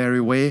extraordinary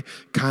way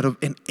kind of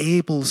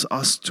enables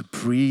us to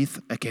breathe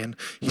again.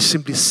 He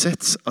simply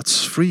sets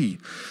us free.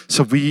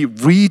 So we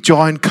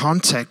rejoin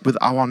contact with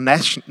our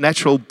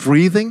natural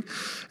breathing,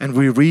 and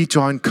we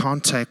rejoin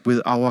contact with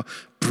our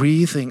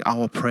breathing,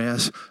 our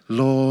prayers.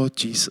 Lord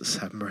Jesus,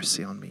 have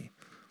mercy on me.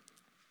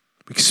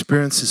 We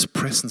experience His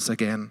presence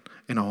again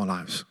in our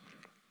lives.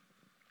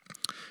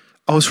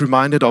 I was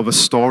reminded of a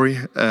story,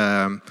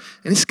 and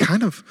it's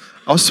kind of,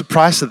 I was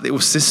surprised that it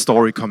was this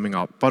story coming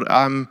up, but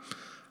I'm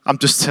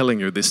just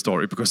telling you this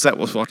story because that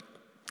was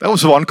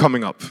one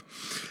coming up.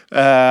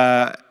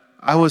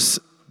 I was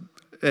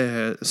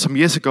some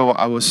years ago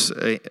I was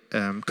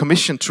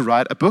commissioned to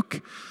write a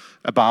book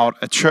about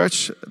a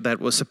church that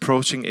was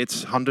approaching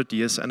its 100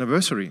 years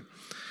anniversary.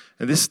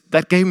 And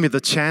that gave me the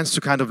chance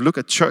to kind of look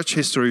at church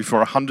history for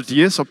 100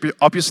 years,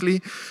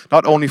 obviously,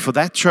 not only for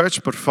that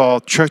church, but for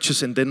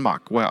churches in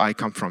Denmark, where I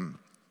come from.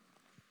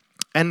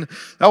 And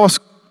that was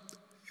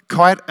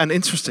quite an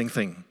interesting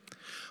thing.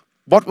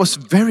 What was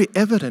very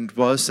evident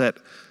was that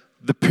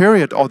the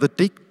period or the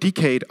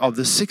decade of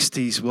the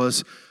 60s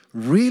was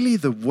really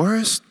the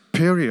worst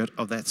period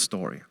of that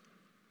story.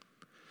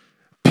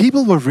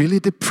 People were really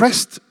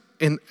depressed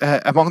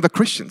among the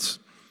Christians.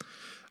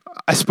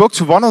 I spoke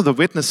to one of the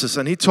witnesses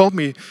and he told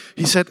me,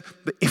 he said,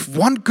 if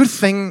one good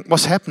thing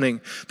was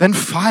happening, then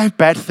 5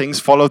 bad things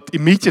followed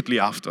immediately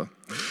after.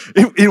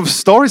 It was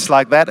stories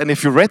like that, and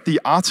if you read the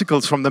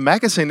articles from the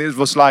magazine, it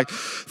was like,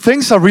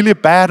 things are really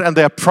bad and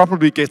they're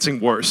probably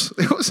getting worse.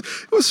 It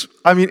was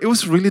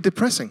really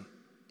depressing.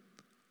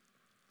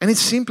 And it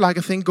seemed like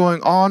a thing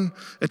going on,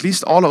 at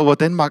least all over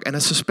Denmark, and I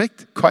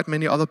suspect quite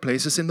many other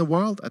places in the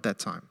world at that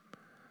time.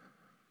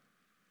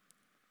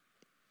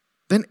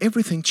 Then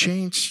everything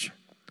changed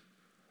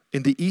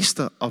in the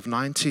Easter of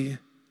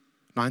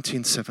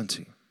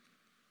 1970,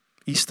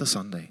 Easter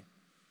Sunday.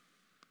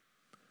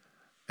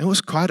 It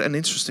was quite an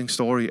interesting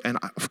story, and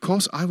of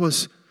course I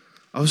was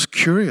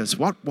curious,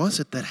 what was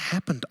it that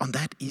happened on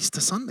that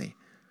Easter Sunday?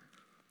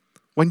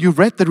 When you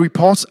read the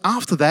reports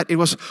after that, it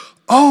was,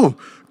 oh,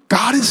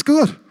 God is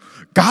good.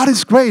 God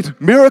is great.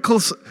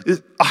 Miracles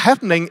are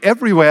happening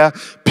everywhere.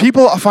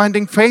 People are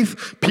finding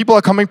faith. People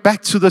are coming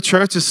back to the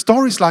churches.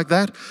 Stories like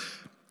that.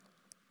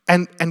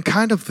 And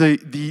kind of the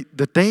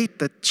date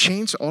that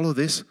changed all of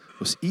this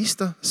was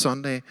Easter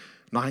Sunday,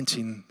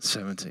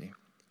 1970.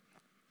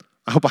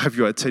 I hope I have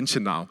your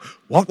attention now.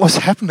 What was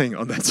happening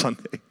on that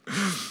Sunday?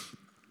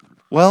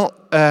 Well,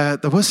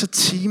 there was a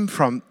team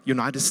from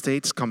United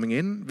States coming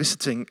in,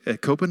 visiting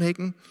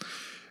Copenhagen.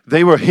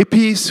 They were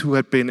hippies who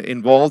had been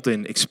involved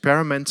in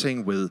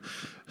experimenting with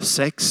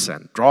sex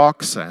and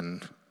drugs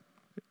and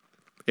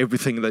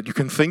everything that you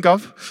can think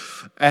of.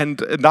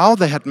 And now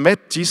they had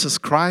met Jesus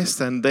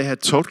Christ and they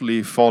had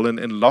totally fallen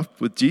in love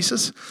with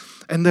Jesus.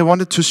 And they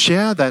wanted to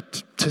share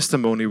that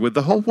testimony with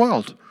the whole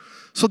world.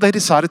 So they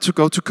decided to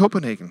go to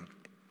Copenhagen.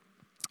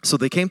 So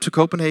they came to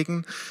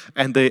Copenhagen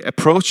and they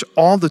approached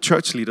all the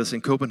church leaders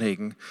in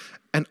Copenhagen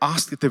and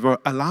asked if they were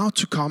allowed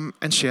to come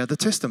and share the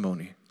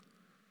testimony.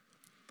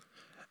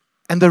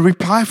 And the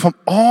reply from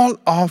all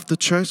of the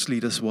church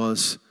leaders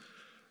was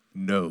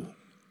no.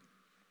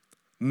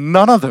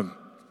 None of them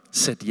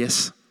said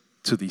yes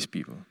to these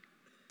people.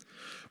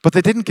 But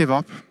they didn't give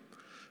up.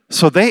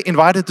 So they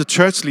invited the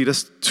church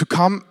leaders to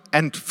come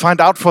and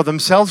find out for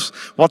themselves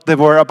what they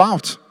were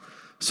about.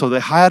 So they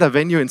hired a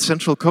venue in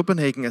central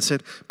Copenhagen and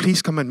said,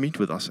 please come and meet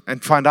with us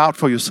and find out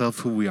for yourself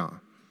who we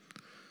are.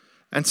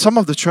 And some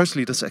of the church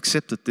leaders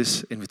accepted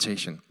this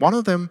invitation. One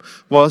of them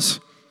was,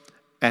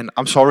 and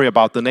I'm sorry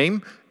about the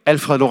name,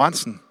 Alfred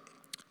Lorentzen.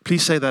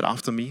 Please say that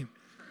after me.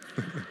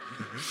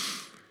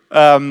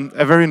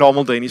 A very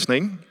normal Danish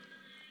name.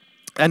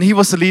 And he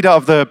was the leader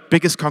of the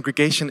biggest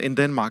congregation in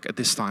Denmark at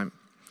this time.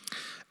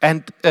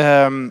 And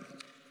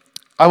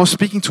I was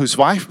speaking to his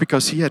wife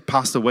because he had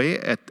passed away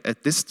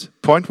at this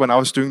point when I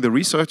was doing the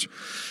research.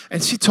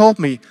 And she told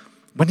me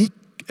when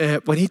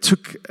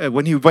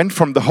he went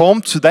from the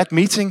home to that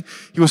meeting,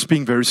 he was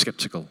being very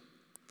skeptical.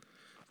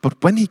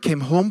 But when he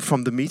came home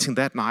from the meeting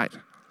that night,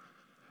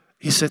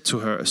 he said to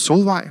her,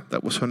 Solvej,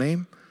 that was her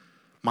name,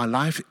 my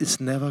life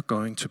is never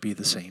going to be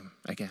the same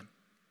again.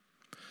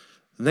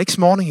 The next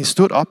morning he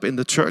stood up in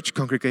the church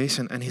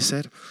congregation and he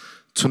said,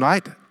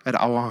 tonight at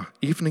our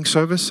evening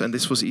service, and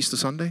this was Easter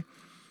Sunday,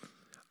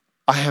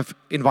 I have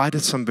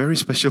invited some very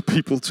special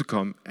people to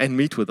come and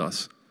meet with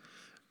us.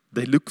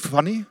 They look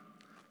funny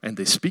and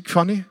they speak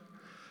funny,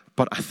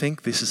 but I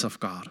think this is of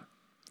God.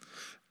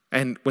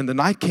 And when the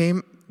night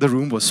came, the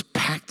room was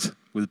packed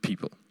with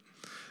people.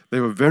 They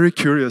were very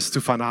curious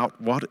to find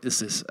out what is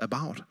this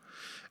about.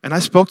 And I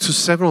spoke to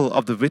several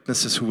of the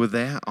witnesses who were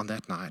there on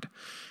that night.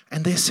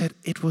 And they said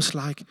it was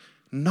like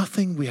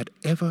nothing we had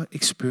ever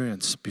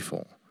experienced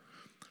before.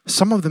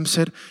 Some of them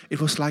said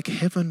it was like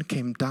heaven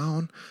came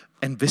down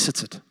and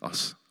visited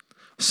us.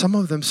 Some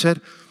of them said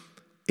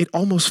it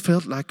almost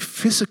felt like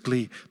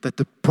physically that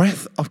the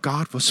breath of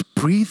God was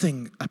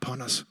breathing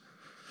upon us.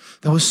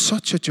 There was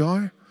such a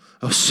joy,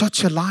 there was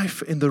such a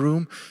life in the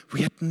room.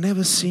 We had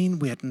never seen,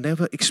 we had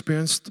never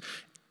experienced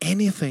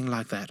anything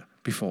like that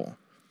before.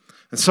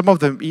 And some of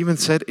them even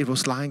said it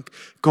was like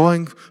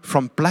going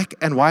from black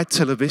and white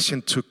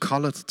television to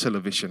colored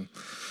television.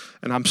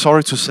 And I'm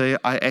sorry to say,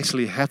 I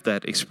actually had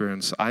that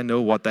experience. I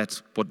know what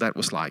that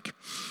was like.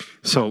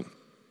 So,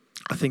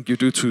 I think you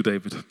do too,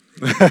 David.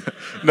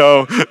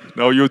 No,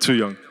 you're too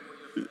young.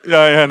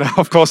 Yeah, no,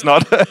 of course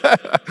not.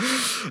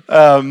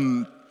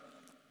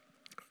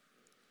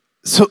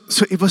 So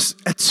it was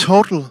a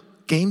total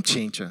game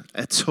changer,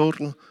 a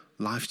total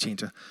life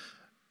changer.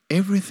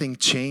 Everything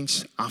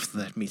changed after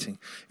that meeting.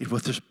 It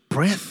was the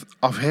breath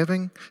of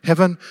heaven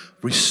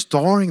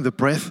restoring the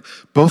breath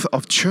both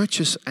of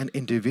churches and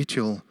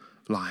individual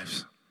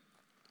lives.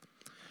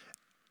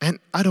 And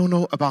I don't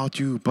know about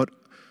you, but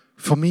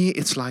for me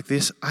it's like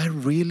this. I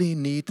really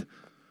need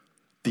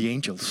the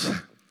angels.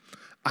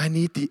 I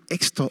need the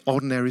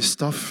extraordinary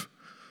stuff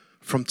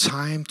from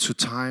time to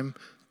time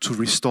to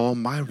restore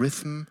my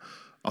rhythm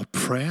of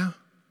prayer,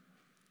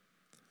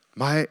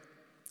 my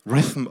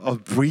rhythm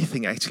of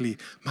breathing, actually,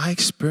 my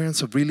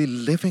experience of really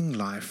living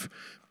life,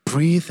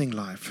 breathing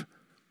life,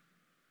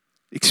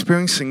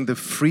 experiencing the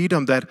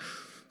freedom that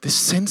this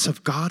sense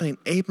of God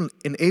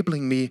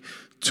enabling me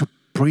to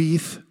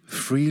breathe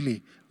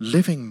freely,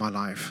 living my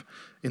life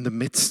in the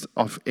midst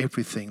of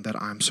everything that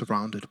I'm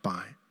surrounded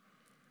by.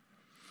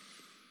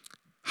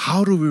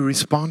 How do we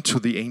respond to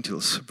the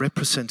angels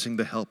representing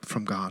the help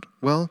from God?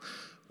 Well,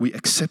 we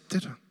accept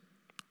it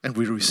and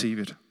we receive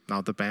it.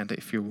 Now the band,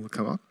 if you will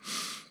come up.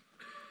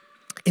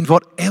 In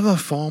whatever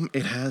form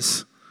it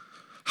has,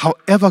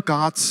 however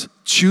God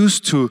chooses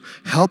to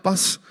help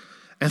us,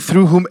 and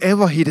through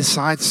whomever He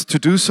decides to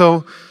do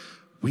so,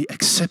 we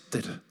accept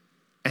it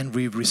and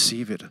we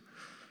receive it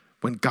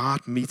when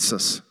God meets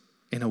us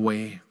in a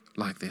way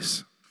like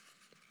this.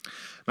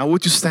 Now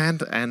would you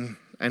stand and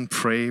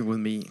pray with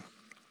me?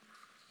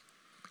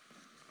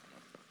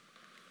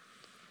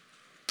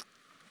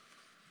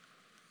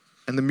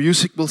 And the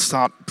music will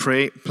start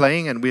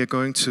playing, and we are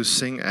going to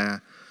sing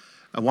a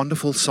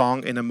wonderful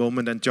song in a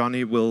moment, and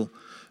Johnny will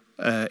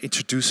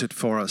introduce it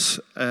for us.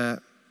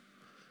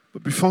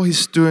 But before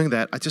he's doing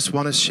that, I just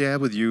want to share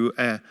with you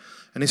an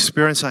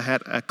experience I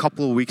had a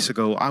couple of weeks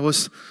ago. I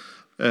was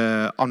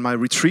on my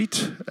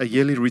retreat, a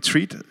yearly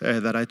retreat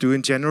that I do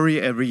in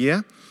January every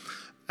year,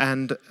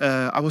 and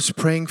I was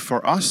praying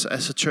for us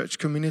as a church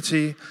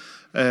community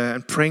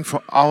and praying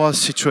for our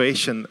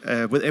situation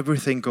with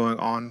everything going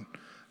on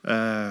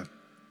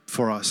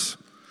for us.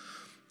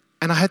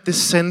 And I had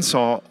this sense,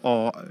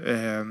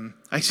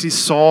 actually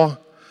saw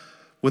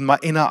with my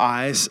inner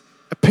eyes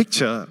a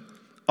picture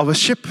of a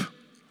ship.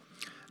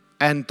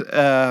 And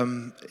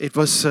it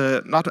was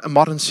not a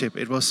modern ship.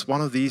 It was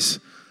one of these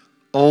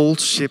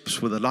old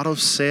ships with a lot of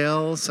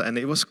sails, and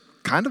it was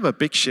kind of a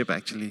big ship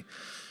actually.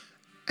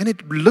 And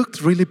it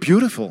looked really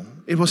beautiful.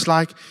 It was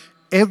like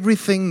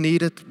everything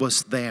needed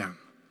was there.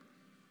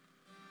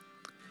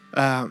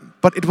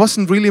 But it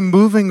wasn't really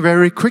moving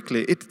very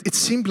quickly. It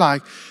seemed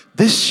like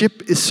this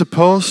ship is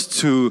supposed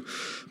to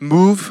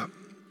move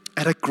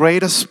at a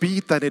greater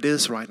speed than it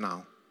is right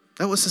now.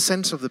 That was the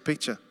sense of the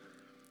picture.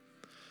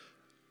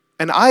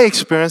 And I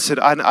experienced it,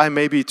 and I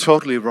may be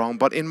totally wrong,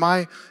 but in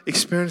my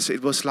experience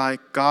it was like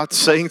God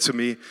saying to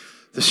me,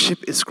 the ship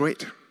is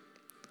great.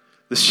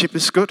 The ship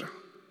is good.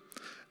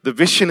 The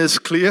vision is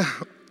clear.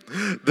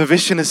 The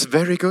vision is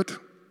very good.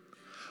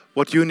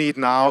 What you need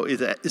now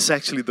is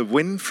actually the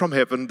wind from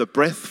heaven, the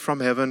breath from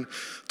heaven,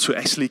 to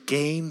actually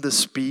gain the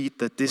speed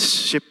that this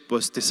ship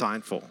was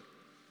designed for.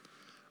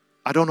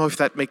 I don't know if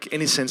that makes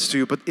any sense to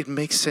you, but it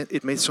makes sense.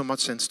 It made so much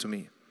sense to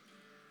me.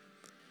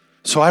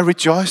 So I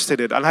rejoiced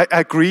in it, and I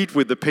agreed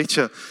with the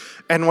picture.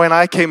 And when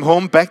I came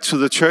home back to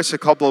the church a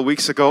couple of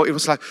weeks ago, it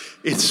was like,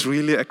 it's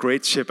really a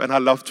great ship, and I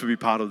love to be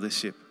part of this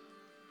ship.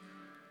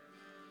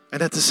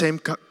 And at the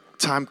same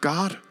time,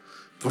 God,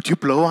 would you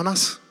blow on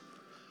us?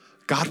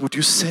 God, would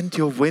you send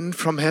your wind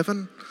from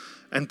heaven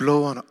and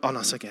blow on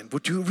us again?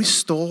 Would you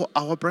restore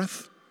our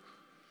breath?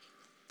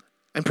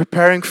 And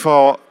preparing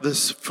for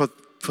this, for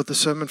the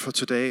sermon for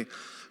today,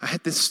 I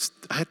had this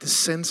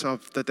sense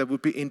of that there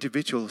would be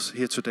individuals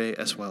here today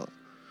as well,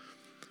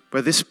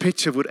 where this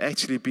picture would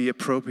actually be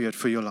appropriate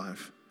for your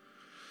life.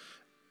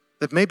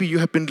 That maybe you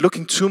have been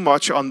looking too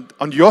much on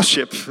your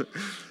ship,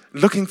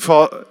 looking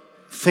for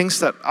things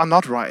that are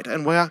not right,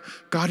 and where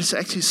God is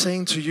actually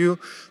saying to you,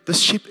 the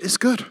ship is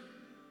good.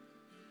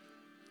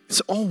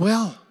 It's all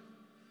well.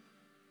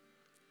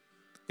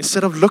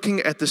 Instead of looking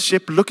at the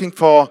ship, looking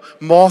for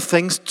more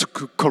things to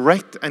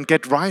correct and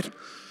get right,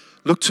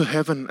 look to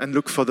heaven and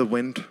look for the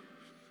wind.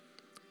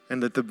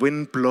 And let the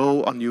wind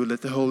blow on you.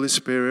 Let the Holy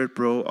Spirit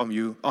blow on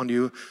you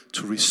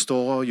to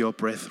restore your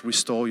breath,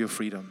 restore your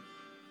freedom.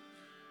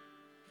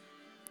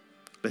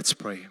 Let's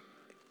pray.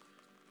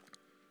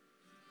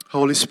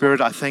 Holy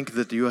Spirit, I thank you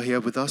that you are here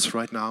with us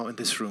right now in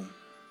this room.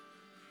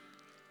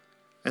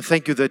 And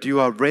thank you that you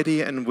are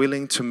ready and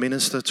willing to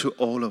minister to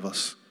all of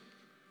us.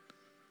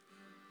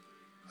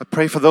 I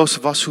pray for those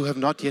of us who have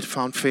not yet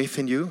found faith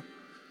in you,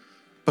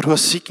 but who are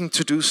seeking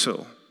to do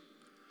so.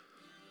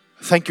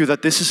 Thank you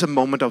that this is a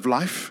moment of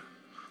life.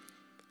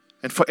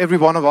 And for every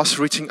one of us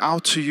reaching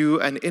out to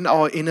you and in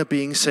our inner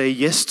being say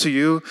yes to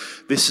you,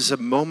 this is a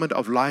moment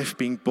of life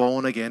being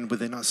born again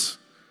within us.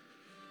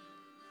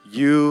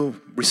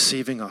 You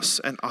receiving us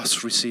and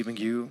us receiving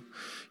you.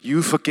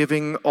 You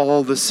forgiving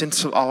all the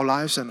sins of our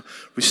lives and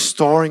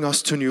restoring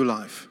us to new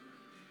life.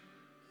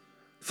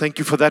 Thank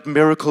you for that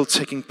miracle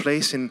taking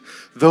place in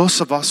those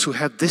of us who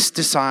have this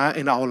desire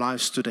in our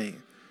lives today.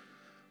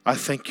 I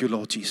thank you,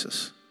 Lord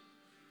Jesus.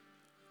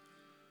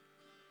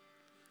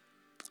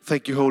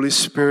 Thank you, Holy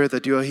Spirit,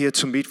 that you are here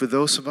to meet with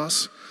those of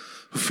us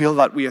who feel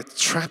that we are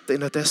trapped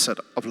in a desert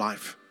of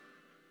life,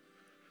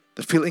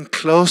 that feel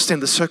enclosed in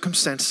the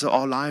circumstances of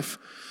our life,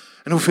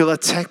 and who feel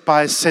attacked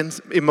by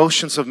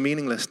emotions of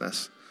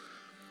meaninglessness.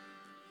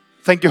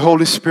 Thank you,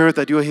 Holy Spirit,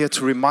 that you are here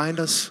to remind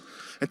us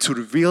and to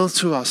reveal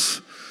to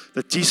us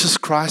that Jesus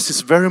Christ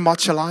is very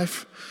much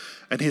alive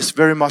and He is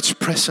very much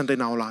present in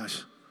our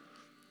lives.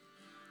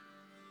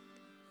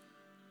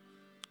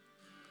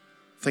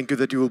 Thank you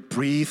that you will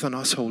breathe on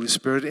us, Holy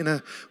Spirit, in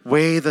a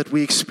way that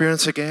we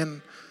experience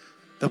again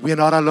that we are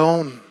not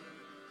alone,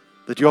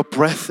 that your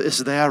breath is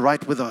there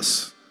right with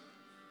us.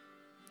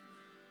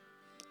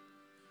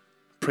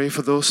 Pray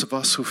for those of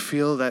us who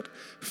feel that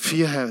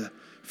fear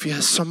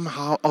has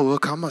somehow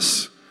overcome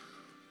us.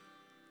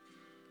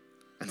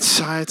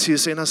 Anxiety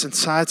is in us,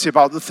 anxiety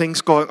about the things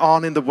going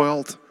on in the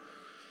world,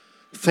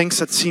 things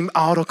that seem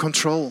out of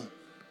control,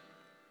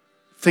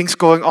 things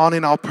going on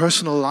in our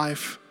personal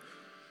life,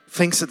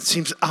 things that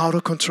seems out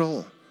of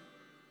control.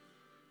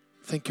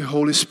 Thank you,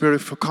 Holy Spirit,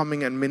 for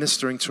coming and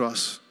ministering to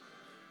us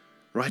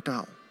right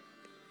now.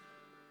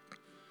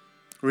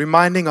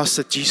 Reminding us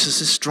that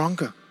Jesus is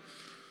stronger,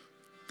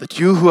 that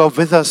you who are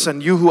with us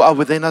and you who are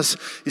within us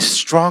is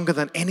stronger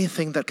than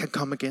anything that can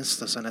come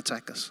against us and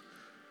attack us.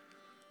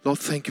 Lord,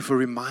 thank you for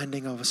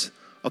reminding us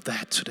of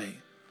that today.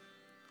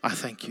 I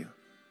thank you.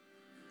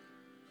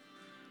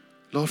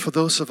 Lord, for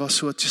those of us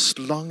who are just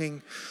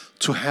longing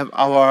to have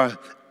our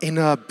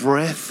inner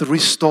breath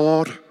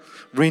restored,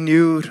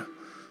 renewed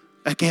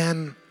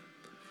again,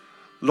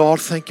 Lord,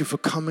 thank you for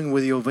coming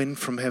with your wind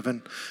from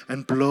heaven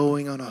and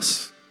blowing on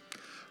us.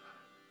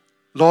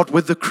 Lord,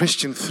 with the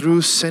Christian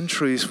through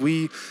centuries,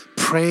 we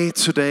pray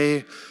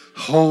today,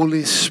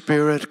 Holy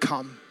Spirit,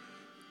 come.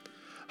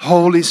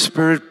 Holy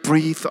Spirit,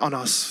 breathe on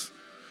us.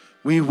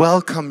 We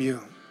welcome you.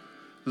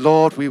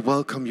 Lord, we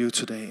welcome you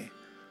today.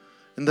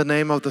 In the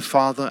name of the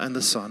Father and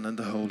the Son and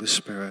the Holy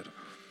Spirit.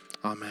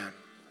 Amen.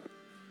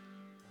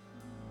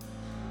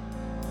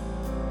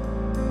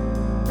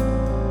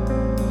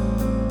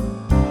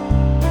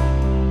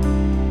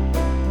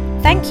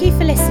 Thank you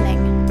for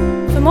listening.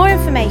 For more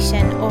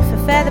information or for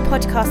further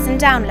podcasts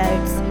and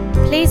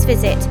downloads, please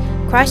visit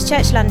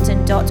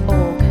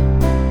christchurchlondon.org.